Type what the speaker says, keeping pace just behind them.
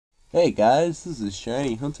Hey guys, this is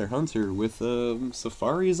Shiny Hunter with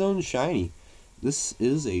Safari Zone Shiny. This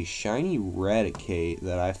is a shiny Rattata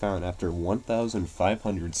that I found after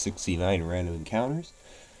 1,569 random encounters.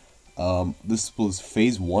 This was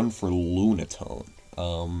phase 1 for Lunatone.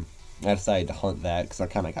 I decided to hunt that because I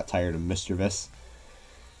kind of got tired of Mischievous.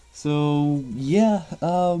 So, yeah,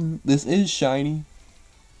 this is shiny.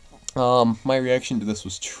 My reaction to this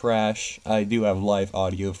was trash. I do have live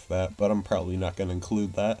audio for that, but I'm probably not going to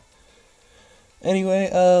include that. Anyway,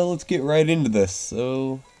 let's get right into this.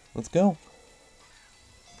 So, let's go.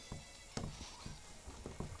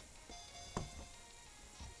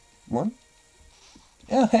 One.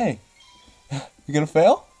 Oh, hey. You're gonna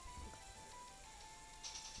fail?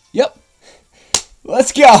 Yep.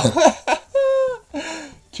 Let's go.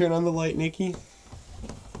 Turn on the light, Nikki.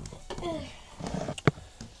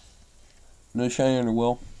 No shiny under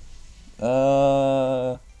will.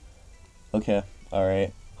 Okay.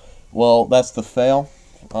 Alright. Well, that's the fail.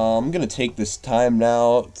 I'm gonna take this time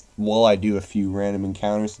now while I do a few random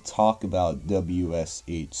encounters to talk about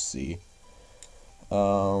WSHC.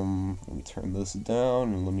 Let me turn this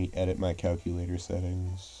down and let me edit my calculator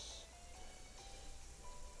settings.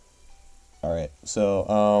 Alright, so,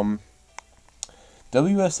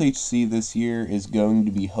 WSHC this year is going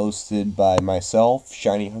to be hosted by myself,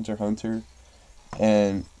 Shiny Hunter,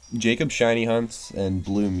 and Jacob Shiny Hunts, and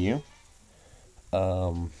Blue Mew.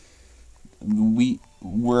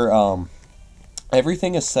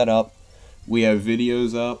 Everything is set up. We have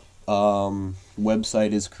videos up.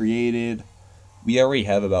 Website is created. We already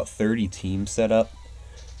have about 30 teams set up.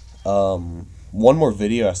 One more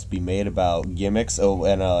video has to be made about gimmicks. Oh,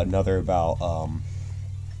 and another about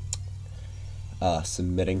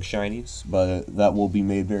submitting shinies, but that will be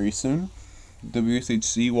made very soon.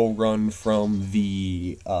 WSHC will run from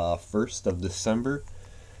the 1st of December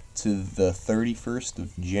to the 31st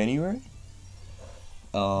of January.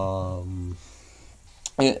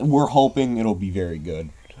 We're hoping it'll be very good.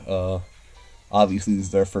 Obviously, this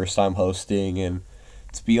is their first time hosting, and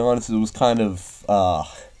to be honest, it was kind of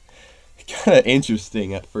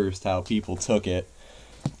interesting at first how people took it.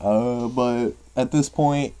 But at this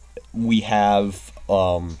point, we have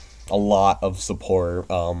a lot of support.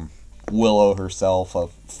 Willow herself, a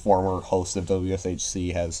former host of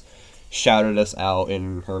WSHC, has shouted us out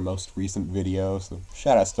in her most recent video, so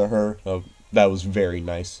shout outs to her. That was very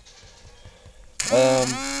nice.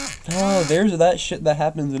 Oh, there's that shit that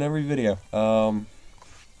happens in every video.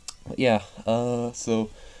 Yeah, so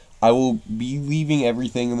I will be leaving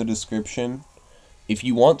everything in the description. If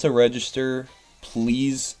you want to register,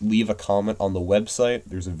 please leave a comment on the website.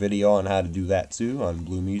 There's a video on how to do that too on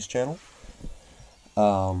Blue Mew's channel.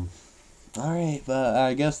 Alright, but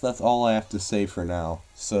I guess that's all I have to say for now.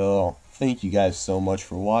 So, thank you guys so much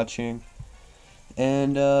for watching.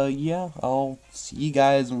 And, yeah, I'll see you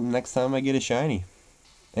guys next time I get a shiny.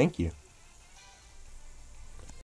 Thank you.